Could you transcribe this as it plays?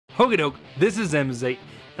Okie doke, this is MZ,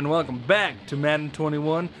 and welcome back to Madden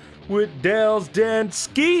 21 with Dellz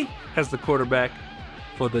Denske as the quarterback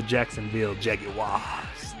for the Jacksonville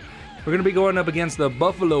Jaguars. We're going to be going up against the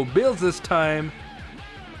Buffalo Bills this time,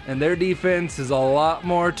 and their defense is a lot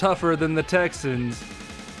more tougher than the Texans,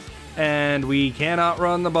 and we cannot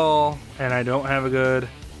run the ball, and I don't have a good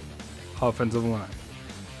offensive line.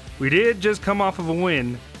 We did just come off of a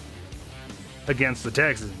win against the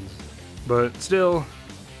Texans, but still,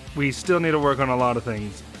 we still need to work on a lot of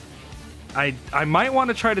things. I might want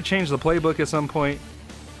to try to change the playbook at some point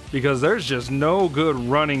because there's just no good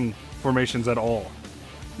running formations at all,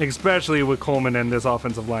 especially with Coleman and this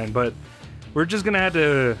offensive line, but we're just going to have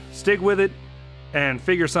to stick with it and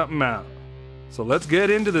figure something out. So let's get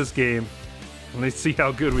into this game and let's see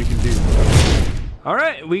how good we can do. All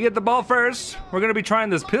right, we get the ball first. We're going to be trying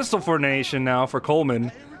this pistol formation now for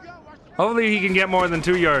Coleman. Hopefully he can get more than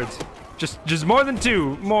 2 yards. Just more than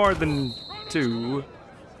two. More than two.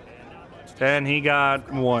 And he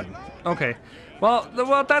got 1. Okay. Well,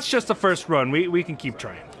 that's just the first run. We can keep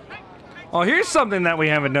trying. Oh, here's something that we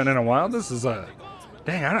haven't done in a while. This is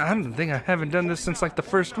dang, I don't think I haven't done this since like the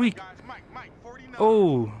first week.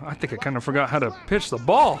 Oh, I think I kind of forgot how to pitch the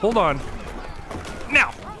ball. Hold on.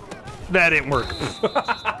 Now. That didn't work.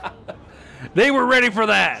 They were ready for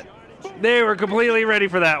that. They were completely ready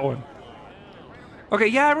for that one. Okay,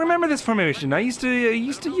 yeah, I remember this formation. I used to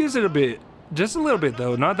use it a bit. Just a little bit,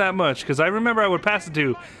 though. Not that much, because I remember I would pass it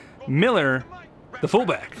to Miller, the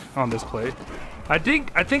fullback, on this play. I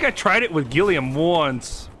think I tried it with Gilliam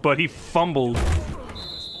once, but he fumbled.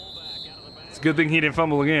 It's a good thing he didn't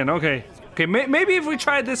fumble again. Okay. Okay, maybe if we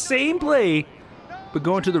tried the same play, but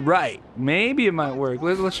going to the right, maybe it might work.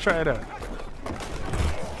 Let's try it out.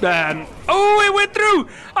 And, oh, it went through!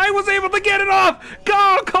 I was able to get it off!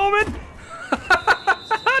 Go, Coleman!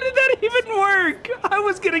 How did that even work? I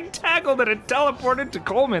was getting tackled and it teleported to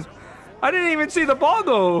Coleman. I didn't even see the ball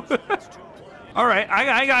go. All right,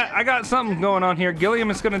 I got something going on here.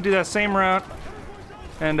 Gilliam is going to do that same route.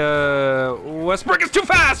 And Westbrook is too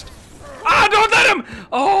fast! Ah, don't let him!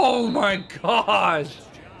 Oh my gosh!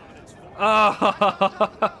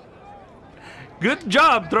 Good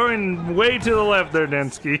job throwing way to the left there,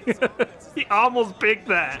 Denske. He almost picked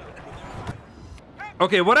that.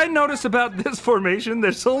 Okay, what I noticed about this formation,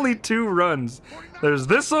 there's only 2 runs. There's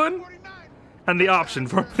this one and the option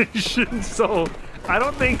formation. So I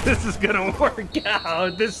don't think this is gonna work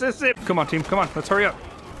out. This is it. Come on, team. Come on. Let's hurry up.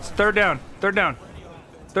 It's third down. Third down.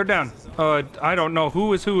 Third down. I don't know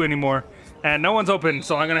who is who anymore. And no one's open,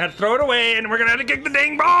 so I'm gonna have to throw it away and we're gonna have to kick the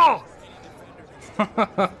dang ball.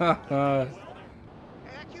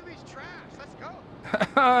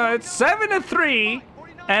 It's 7-3,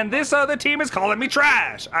 and this other team is calling me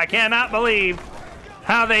trash. I cannot believe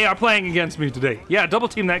how they are playing against me today. Yeah, double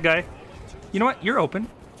team that guy. You know what? You're open.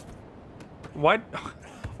 Why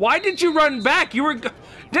did you run back? You were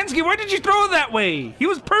Denske. Why did you throw it that way? He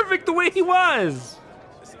was perfect the way he was.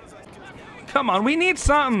 Come on, we need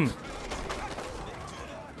something.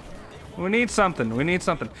 We need something. We need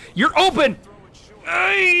something. You're open.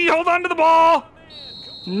 Hey, hold on to the ball.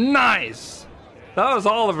 Nice. That was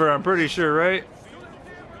Oliver, I'm pretty sure, right?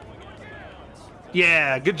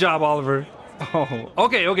 Yeah, good job, Oliver. Oh,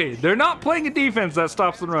 okay. They're not playing a defense that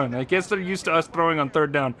stops the run. I guess they're used to us throwing on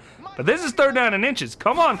third down. But this is third down in inches.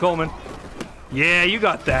 Come on, Coleman. Yeah, you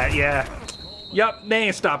got that, yeah. Yup, they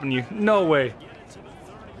ain't stopping you. No way.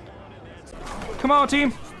 Come on,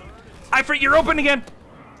 team. You're open again.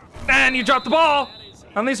 And you dropped the ball.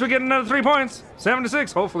 At least we get another 3 points.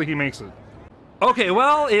 7-6. Hopefully he makes it. Okay,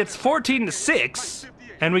 well, it's 14-6,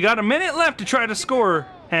 and we got a minute left to try to score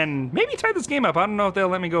and maybe tie this game up. I don't know if they'll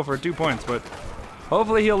let me go for 2 points, but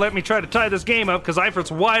hopefully he'll let me try to tie this game up because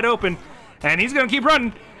Eifert's wide open, and he's going to keep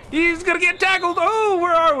running. He's going to get tackled. Oh,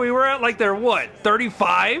 where are we? We're at like their, what,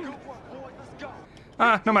 35?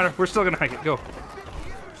 No matter. We're still going to hike it. Go.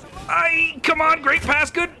 Come on. Great pass.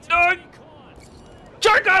 Good.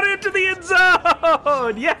 Chart got into the end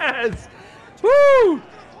zone. Yes. Woo.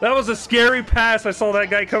 That was a scary pass. I saw that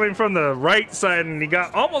guy coming from the right side, and he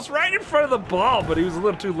got almost right in front of the ball, but he was a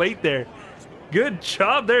little too late there. Good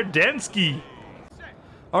job there, Denske.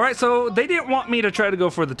 All right, so they didn't want me to try to go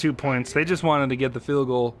for the 2 points. They just wanted to get the field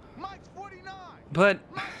goal. But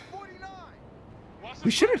we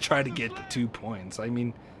should have tried to get the 2 points. I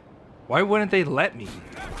mean, why wouldn't they let me?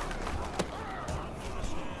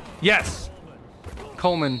 Yes.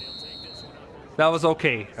 Coleman. That was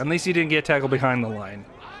okay. At least he didn't get tackled behind the line.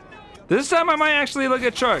 This time I might actually look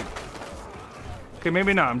at chart. Okay,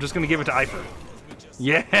 maybe not. I'm just going to give it to Eifert.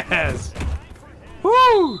 Yes.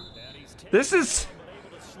 Woo! This is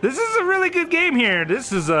This is a really good game here.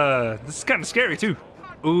 This is kind of scary too.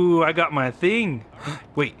 Ooh, I got my thing.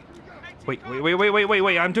 Wait.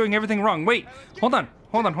 I'm doing everything wrong. Wait, hold on.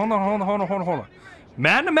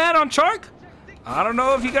 Man to man on Chark? I don't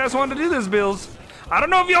know if you guys want to do this, Bills. I don't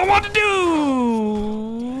know if y'all want to do.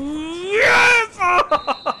 Yes!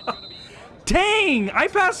 Dang, I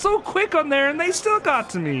passed so quick on there and they still got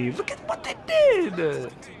to me. Look at what they did.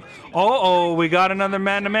 Uh-oh, we got another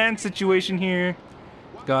man-to-man situation here.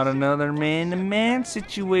 Got another man-to-man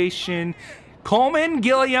situation. Coleman,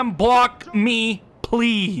 Gilliam, block me,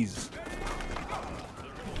 please.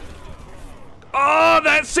 Oh,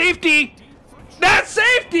 that safety! That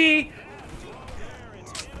safety!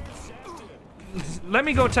 Let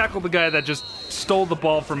me go tackle the guy that just stole the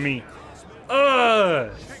ball from me.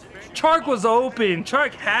 Chark was open.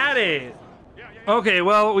 Chark had it. Okay,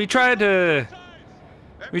 well, we tried too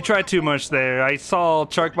much there. I saw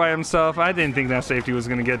Chark by himself. I didn't think that safety was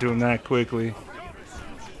going to get to him that quickly.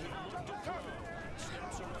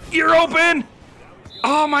 You're open!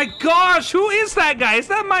 Oh my gosh, who is that guy? Is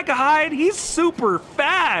that Micah Hyde? He's super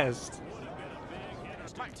fast.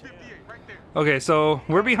 Okay, so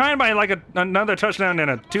we're behind by like another touchdown and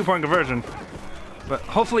a 2-point conversion. But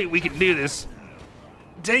hopefully we can do this.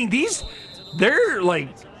 Dang, they're like,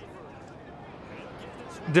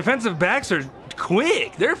 defensive backs are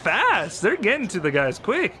quick. They're fast. They're getting to the guys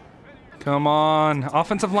quick. Come on,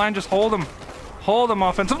 offensive line, just hold them. Hold them,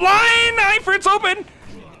 offensive line! Eifert's open!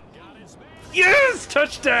 Yes,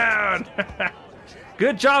 touchdown!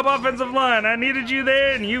 Good job, offensive line. I needed you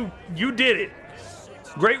there, and you did it.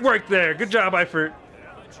 Great work there. Good job, Eifert.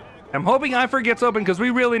 I'm hoping Eifert gets open because we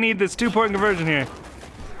really need this 2-point conversion here.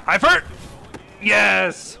 Eifert!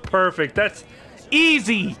 Yes, perfect. That's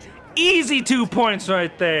easy. Easy 2 points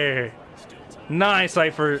right there. Nice,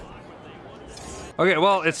 Eifert. Okay,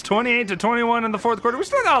 well, it's 28-21 in the fourth quarter. We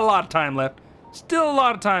still got a lot of time left. Still a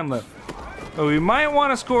lot of time left. But we might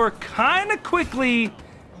want to score kind of quickly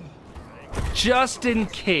just in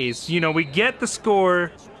case. You know, we get the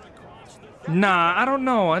score. Nah, I don't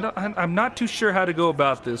know. I'm not too sure how to go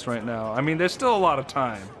about this right now. I mean, there's still a lot of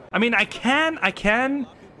time. I mean, I can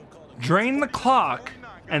drain the clock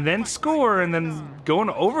and then score and then go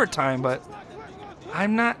into overtime, but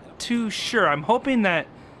I'm not too sure. I'm hoping that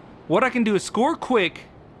what I can do is score quick,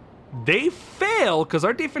 they fail because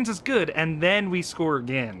our defense is good, and then we score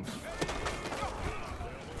again.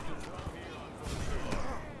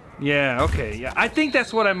 Yeah, okay, yeah. I think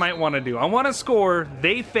that's what I might want to do. I want to score,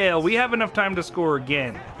 they fail, we have enough time to score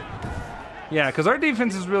again. Yeah, because our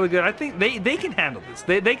defense is really good. I think they can handle this.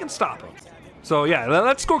 They can stop them. So, yeah,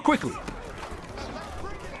 let's score quickly.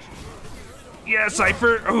 Yes,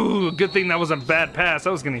 Eifert. Ooh, good thing that was a bad pass.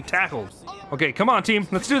 I was getting tackled. Okay, come on, team.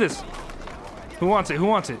 Let's do this. Who wants it? Who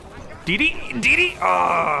wants it? Didi? Didi?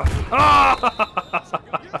 Ah!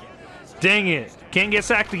 Dang it. Can't get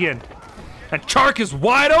sacked again. And Chark is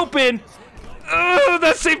wide open. Oh,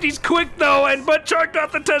 that safety's quick though, but Chark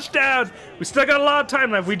got the touchdown. We still got a lot of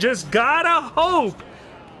time left. We just gotta hope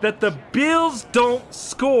that the Bills don't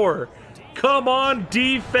score. Come on,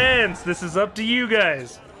 defense. This is up to you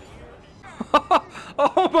guys.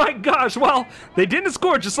 Oh my gosh. Well, they didn't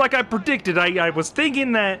score just like I predicted. I was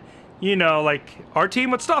thinking that, you know, like our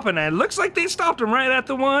team would stop it, and it looks like they stopped them right at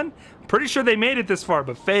the one. I'm pretty sure they made it this far,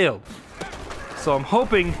 but failed. So I'm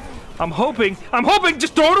hoping,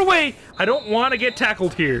 just throw it away. I don't want to get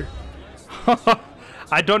tackled here.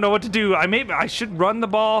 I don't know what to do. I should run the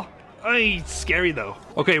ball. It's scary though.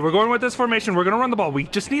 Okay, we're going with this formation. We're gonna run the ball. We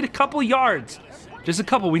just need a couple yards. Just a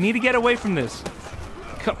couple. We need to get away from this.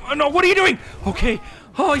 Oh, no, what are you doing? Okay.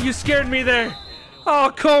 Oh, you scared me there.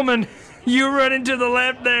 Oh, Coleman, you running to the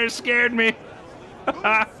left there scared me.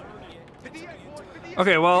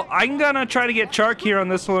 Okay, well, I'm gonna try to get Chark here on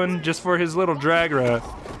this one just for his little drag route.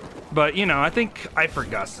 But, you know, I think I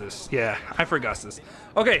forgot this. Yeah, I forgot this.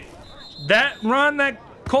 Okay, that run that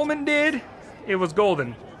Coleman did, it was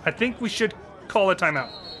golden. I think we should call a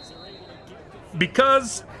timeout.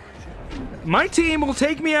 Because my team will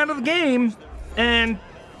take me out of the game, and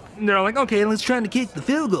they're like, okay, let's try to kick the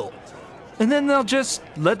field goal. And then they'll just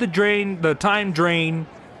let the time drain,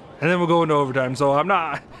 and then we'll go into overtime. So I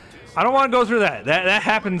don't want to go through that. That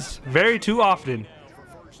happens very too often.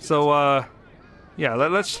 So, yeah,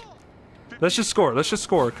 let's just score. Let's just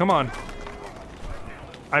score. Come on.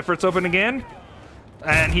 Eifert's open again.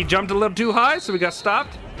 And he jumped a little too high, so we got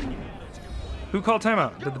stopped. Who called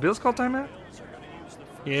timeout? Did the Bills call timeout?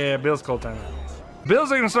 Yeah, Bills called timeout.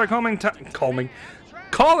 Bills are going to start calling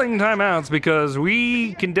timeouts because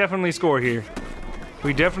we can definitely score here.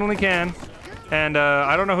 We definitely can. And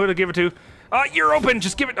I don't know who to give it to. You're open.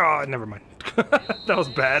 Just give it. Oh, never mind. That was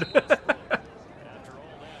bad.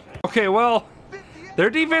 Okay, well, their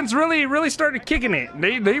defense really started kicking it.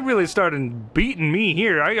 They really started beating me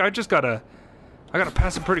here. I just gotta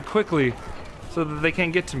pass it pretty quickly so that they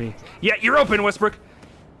can't get to me. Yeah, you're open, Westbrook.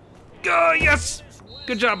 Yes.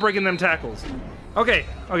 Good job breaking them tackles. Okay,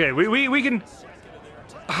 we can.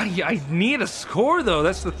 I need a score though.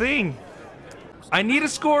 That's the thing. I need a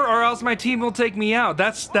score, or else my team will take me out.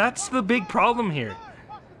 That's the big problem here.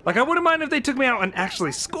 Like, I wouldn't mind if they took me out and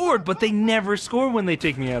actually scored, but they never score when they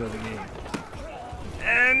take me out of the game.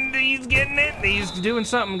 And he's getting it. He's doing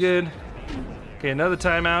something good. Okay, another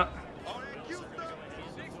timeout.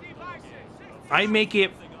 I make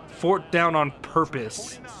it 4th down on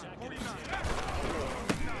purpose.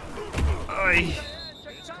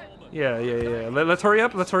 Yeah. Let's hurry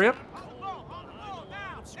up.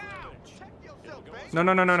 No.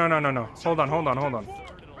 Hold on.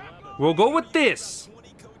 We'll go with this.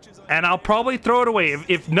 And I'll probably throw it away.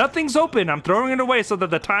 If nothing's open, I'm throwing it away so that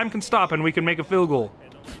the time can stop and we can make a field goal.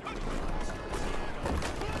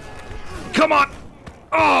 Come on!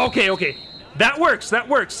 Oh, okay. That works.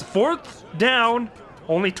 4th down.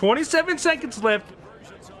 Only 27 seconds left.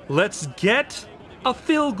 Let's get a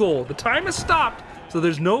field goal. The time has stopped, so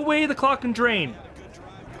there's no way the clock can drain.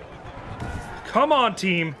 Come on,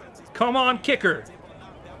 team. Come on, kicker.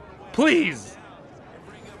 Please.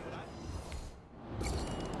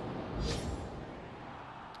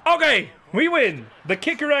 Okay, we win. The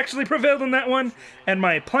kicker actually prevailed on that one, and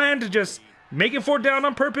my plan to just make it 4th down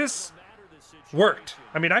on purpose worked.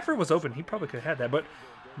 I mean, Eifert was open. He probably could have had that, but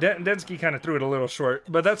Denske kind of threw it a little short.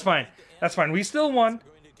 But that's fine. We still won.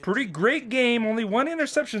 Pretty great game. Only 1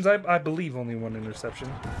 interception. I believe only 1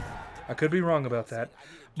 interception. I could be wrong about that.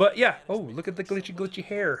 But yeah. Oh, look at the glitchy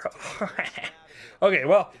hair. Okay,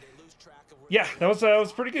 well, yeah, that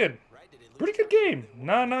was pretty good. Pretty good game.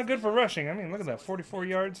 Not good for rushing. I mean, look at that, 44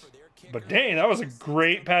 yards. But dang, that was a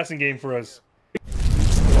great passing game for us.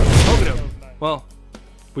 Well,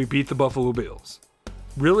 we beat the Buffalo Bills.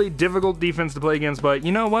 Really difficult defense to play against, but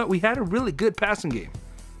you know what? We had a really good passing game.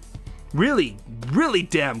 Really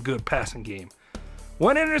damn good passing game.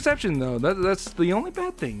 1 interception though. That's the only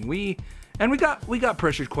bad thing. We got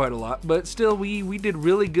pressured quite a lot, but still we did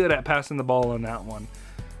really good at passing the ball on that one.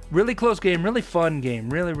 Really close game, really fun game,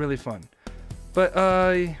 really fun. But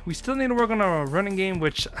we still need to work on our running game,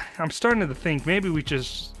 which I'm starting to think maybe we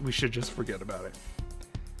should just forget about it.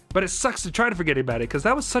 But it sucks to try to forget about it because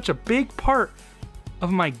that was such a big part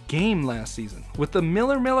of my game last season. With the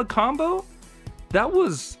Miller combo, that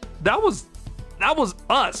was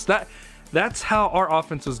us. That's how our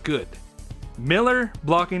offense was good. Miller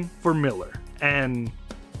blocking for Miller, and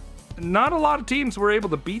not a lot of teams were able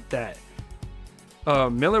to beat that.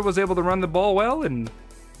 Miller was able to run the ball well, and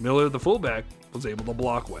Miller, the fullback, was able to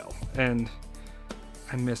block well, and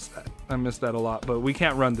I miss that. I miss that a lot, but we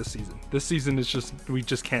can't run this season. This season is we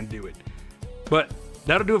just can't do it. But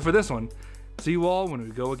that'll do it for this one. See you all when we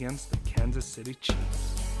go against the Kansas City Chiefs.